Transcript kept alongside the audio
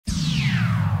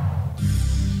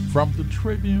From the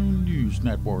Tribune News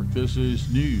Network, this is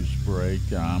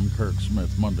Newsbreak. I'm Kirk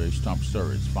Smith. Monday's top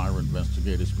stories. Fire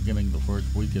investigators beginning the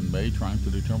first week in May trying to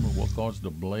determine what caused the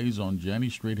blaze on Jenny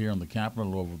Street here in the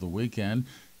Capitol over the weekend.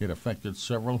 It affected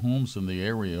several homes in the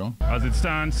area. As it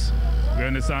stands, we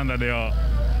understand that there are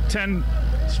 10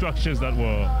 structures that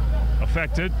were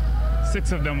affected.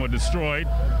 6 of them were destroyed,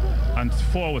 and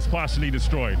 4 was partially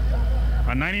destroyed.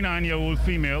 A 99-year-old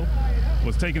female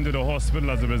was taken to the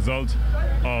hospital as a result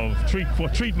of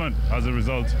treatment as a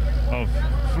result of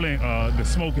the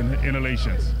smoke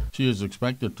inhalations. She is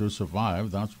expected to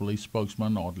survive. That's police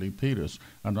spokesman Audley Peters.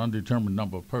 An undetermined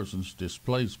number of persons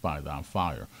displaced by that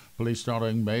fire. Police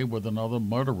starting May with another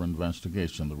murder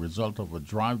investigation, the result of a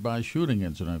drive-by shooting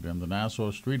incident in the Nassau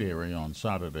Street area on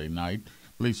Saturday night.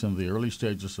 Police in the early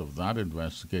stages of that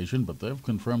investigation, but they've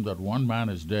confirmed that one man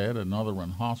is dead, another in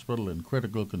hospital in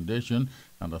critical condition,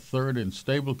 and a third in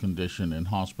stable condition in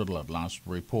hospital at last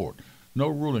report. No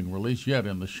ruling released yet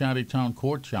in the Shantytown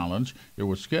court challenge. It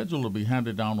was scheduled to be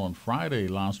handed down on Friday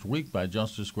last week by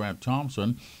Justice Grant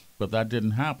Thompson, but that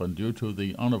didn't happen due to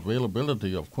the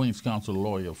unavailability of Queens Counsel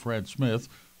lawyer Fred Smith,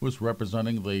 who was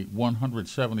representing the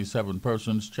 177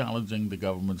 persons challenging the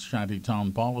government's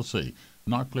Shantytown policy.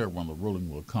 Not clear when the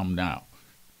ruling will come now.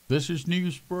 This is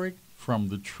Newsbreak from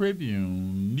the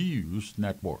Tribune News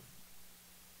Network.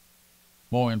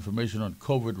 More information on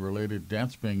COVID-related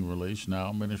deaths being released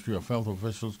now. Ministry of Health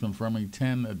officials confirming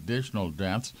 10 additional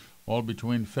deaths, all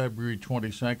between February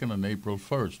 22nd and April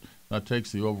 1st. That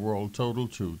takes the overall total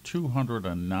to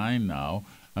 209 now,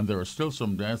 and there are still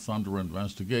some deaths under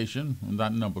investigation, and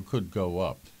that number could go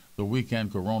up. The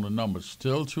weekend corona number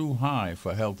still too high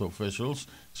for health officials.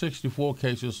 64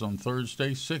 cases on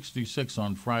Thursday, 66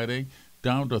 on Friday,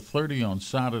 down to 30 on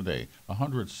Saturday,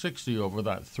 160 over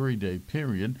that 3-day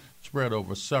period, spread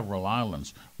over several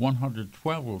islands,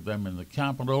 112 of them in the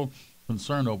capital.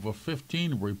 Concern over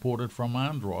 15 reported from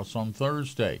Andros on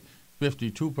Thursday.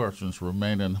 52 persons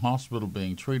remain in hospital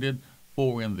being treated,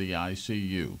 4 in the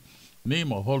ICU.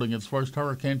 NEMA holding its first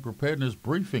hurricane preparedness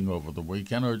briefing over the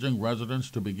weekend, urging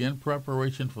residents to begin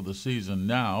preparation for the season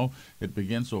now. It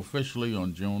begins officially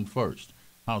on June 1st.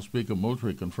 House Speaker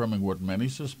Moultrie confirming what many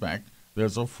suspect.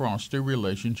 There's a frosty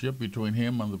relationship between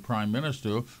him and the Prime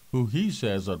Minister, who he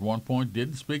says at one point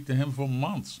didn't speak to him for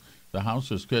months. The House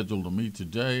is scheduled to meet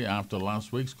today after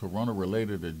last week's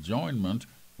corona-related adjournment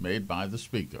made by the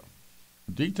Speaker.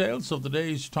 Details of the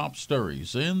day's top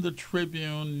stories in the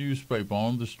Tribune newspaper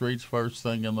on the streets first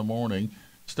thing in the morning.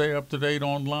 Stay up to date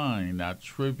online at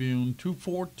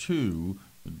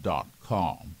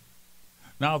Tribune242.com.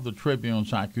 Now the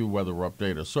Tribune's AccuWeather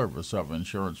update, a service of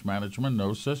Insurance Management.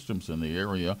 No systems in the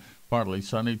area. Partly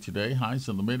sunny today. Highs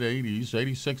in the mid-80s.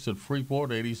 86 at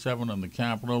Freeport, 87 in the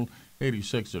capital,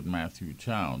 86 at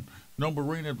Matthewtown. No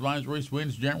marine advisories.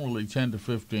 Winds generally 10 to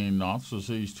 15 knots. The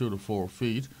seas 2 to 4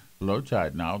 feet. Low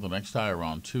tide now, the next high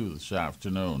around 2 this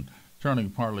afternoon.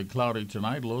 Turning partly cloudy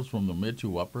tonight, lows from the mid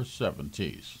to upper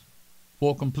 70s.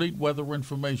 For complete weather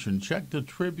information, check the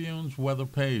Tribune's weather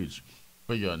page.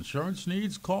 For your insurance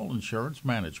needs, call Insurance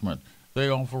Management. They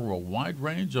offer a wide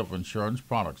range of insurance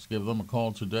products. Give them a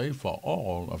call today for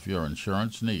all of your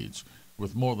insurance needs.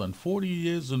 With more than 40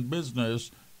 years in business,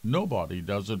 nobody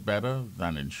does it better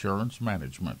than Insurance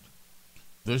Management.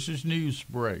 This is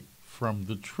Newsbreak from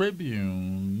the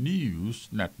Tribune News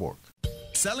Network.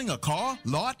 Selling a car,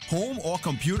 lot, home, or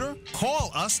computer?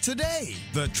 Call us today.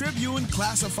 The Tribune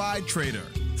Classified Trader.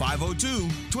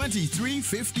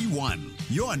 502-2351.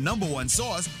 Your number one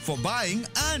source for buying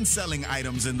and selling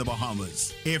items in the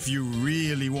Bahamas. If you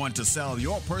really want to sell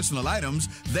your personal items,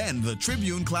 then the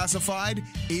Tribune Classified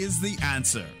is the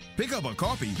answer. Pick up a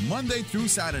copy Monday through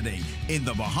Saturday in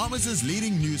the Bahamas'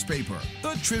 leading newspaper,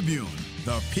 the Tribune,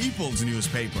 the people's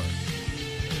newspaper.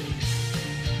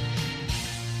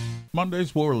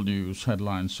 Monday's World News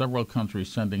headlines: several countries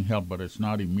sending help, but it's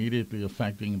not immediately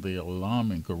affecting the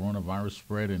alarming coronavirus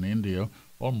spread in India.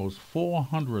 Almost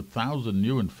 400,000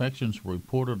 new infections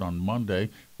reported on Monday.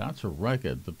 That's a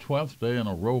record. The 12th day in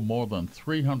a row more than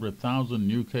 300,000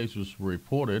 new cases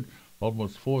reported.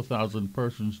 Almost 4,000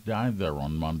 persons died there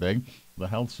on Monday. The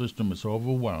health system is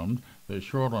overwhelmed. They're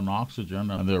short on oxygen,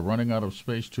 and they're running out of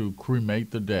space to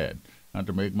cremate the dead. And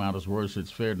to make matters worse,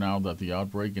 it's feared now that the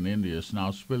outbreak in India is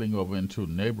now spilling over into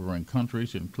neighboring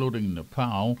countries, including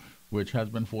Nepal, which has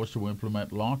been forced to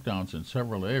implement lockdowns in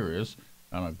several areas,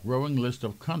 and a growing list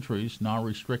of countries now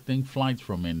restricting flights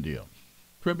from India.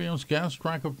 Tribune's gas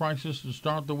tracker prices to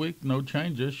start the week, no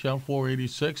changes. Shell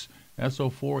 $4.86, SO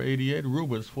 $4.88,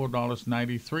 Rubis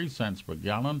 $4.93 per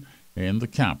gallon in the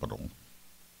capital.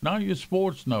 Now your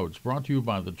sports notes, brought to you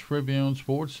by the Tribune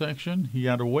Sports section. He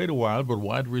had to wait a while, but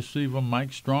wide receiver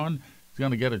Mike Strawn is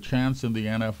going to get a chance in the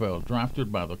NFL.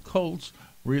 Drafted by the Colts.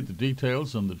 Read the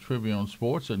details in the Tribune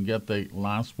Sports and get the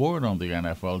last word on the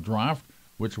NFL draft,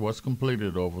 which was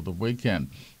completed over the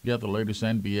weekend. Get the latest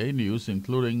NBA news,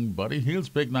 including Buddy Hield's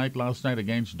big night last night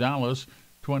against Dallas,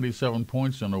 27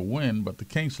 points and a win, but the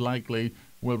Kings likely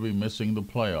will be missing the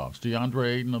playoffs.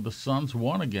 DeAndre Ayton of the Suns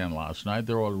won again last night.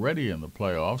 They're already in the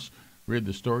playoffs. Read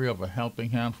the story of a helping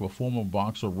hand for former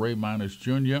boxer Ray Manners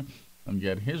Jr. and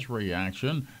get his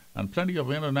reaction. And plenty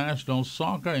of international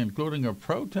soccer, including a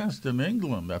protest in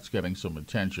England that's getting some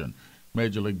attention.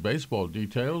 Major League Baseball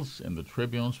details in the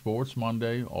Tribune Sports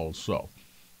Monday also.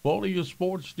 For all of your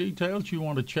sports details, you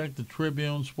want to check the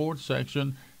Tribune Sports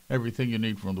section. Everything you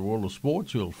need from the world of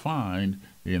sports you'll find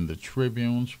in the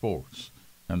Tribune Sports.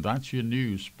 And that's your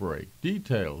news break.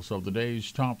 Details of the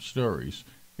day's top stories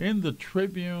in the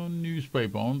Tribune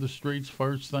newspaper on the streets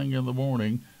first thing in the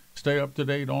morning. Stay up to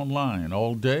date online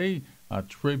all day at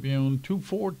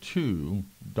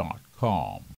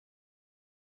Tribune242.com.